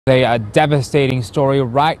A devastating story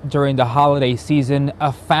right during the holiday season.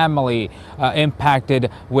 A family impacted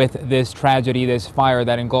with this tragedy, this fire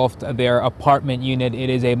that engulfed their apartment unit. It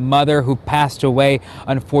is a mother who passed away,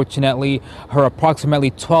 unfortunately. Her approximately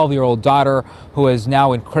 12-year-old daughter, who is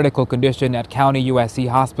now in critical condition at County USC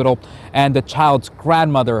Hospital, and the child's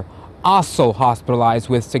grandmother, also hospitalized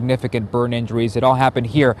with significant burn injuries. It all happened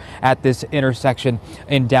here at this intersection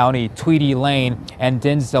in Downey, Tweedy Lane and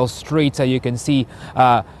Dinsdale Streets. You can see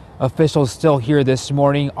officials still here this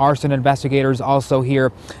morning. Arson investigators also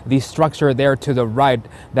here. The structure there to the right,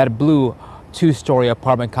 that blue two-story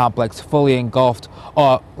apartment complex, fully engulfed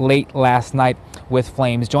late last night with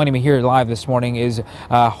flames. Joining me here live this morning is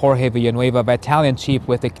Jorge Villanueva, Battalion Chief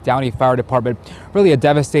with the Downey Fire Department. Really a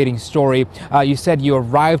devastating story. You said you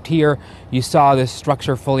arrived here, you saw this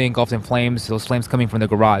structure fully engulfed in flames, those flames coming from the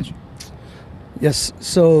garage. Yes,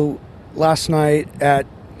 so last night at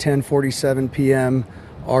 10:47 p.m.,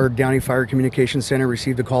 our Downey Fire Communications Center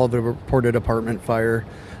received a call of a reported apartment fire.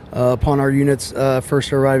 Upon our units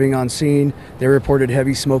first arriving on scene, they reported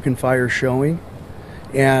heavy smoke and fire showing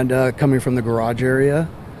and coming from the garage area.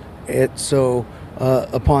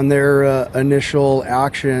 Upon their initial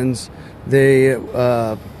actions, they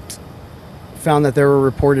found that there were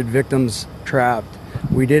reported victims trapped.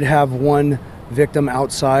 We did have one victim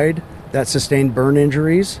outside that sustained burn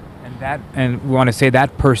injuries. And we want to say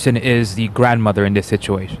that person is the grandmother in this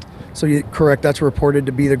situation. So correct, that's reported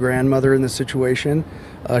to be the grandmother in this situation.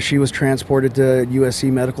 She was transported to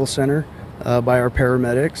USC Medical Center by our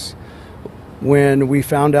paramedics. When we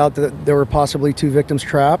found out that there were possibly two victims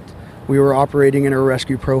trapped, we were operating in a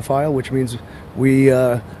rescue profile, which means we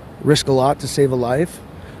risk a lot to save a life.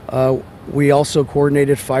 We also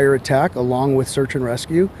coordinated fire attack along with search and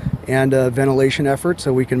rescue and ventilation efforts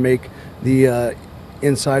so we can make the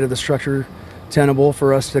inside of the structure tenable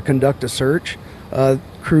for us to conduct a search.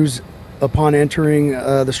 Crews, upon entering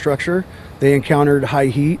the structure, they encountered high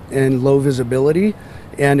heat and low visibility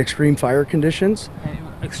and extreme fire conditions.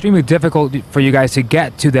 Extremely difficult for you guys to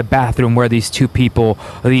get to the bathroom where these two people,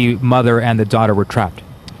 the mother and the daughter, were trapped.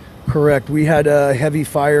 Correct. We had a heavy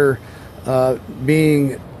fire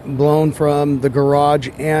being blown from the garage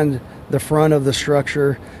and the front of the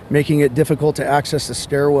structure, making it difficult to access the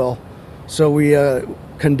stairwell. So we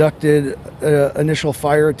conducted initial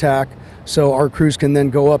fire attack so our crews can then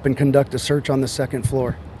go up and conduct a search on the second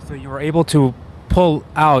floor. So you were able to pull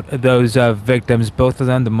out those victims, both of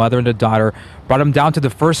them, the mother and the daughter, brought them down to the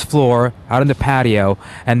first floor, out on the patio,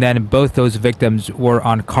 and then both those victims were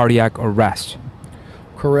on cardiac arrest.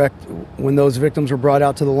 Correct. When those victims were brought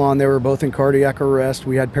out to the lawn, they were both in cardiac arrest.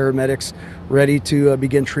 We had paramedics ready to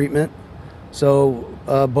begin treatment. So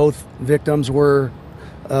both victims were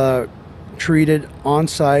treated on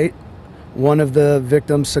site. One of the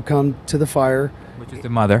victims succumbed to the fire. Which is the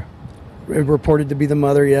mother. Reported to be the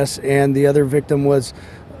mother, yes, and the other victim was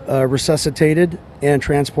resuscitated and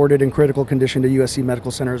transported in critical condition to USC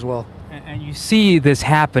Medical Center as well. And you see this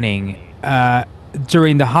happening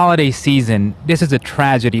during the holiday season. This is a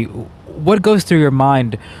tragedy. What goes through your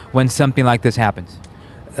mind when something like this happens?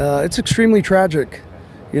 It's extremely tragic.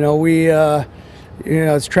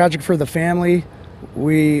 It's tragic for the family.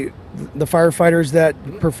 The firefighters that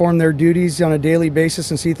perform their duties on a daily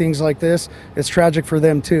basis and see things like this, it's tragic for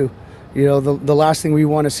them too. The last thing we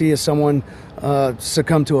want to see is someone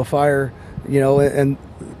succumb to a fire, and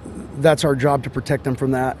that's our job to protect them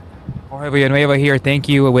from that. Jorge Villanueva here. Thank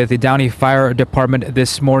you with the Downey Fire Department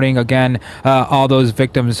this morning. Again, all those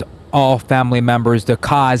victims, all family members, the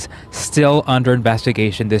cause still under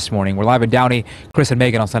investigation this morning. We're live in Downey. Chris and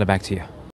Megan, I'll send it back to you.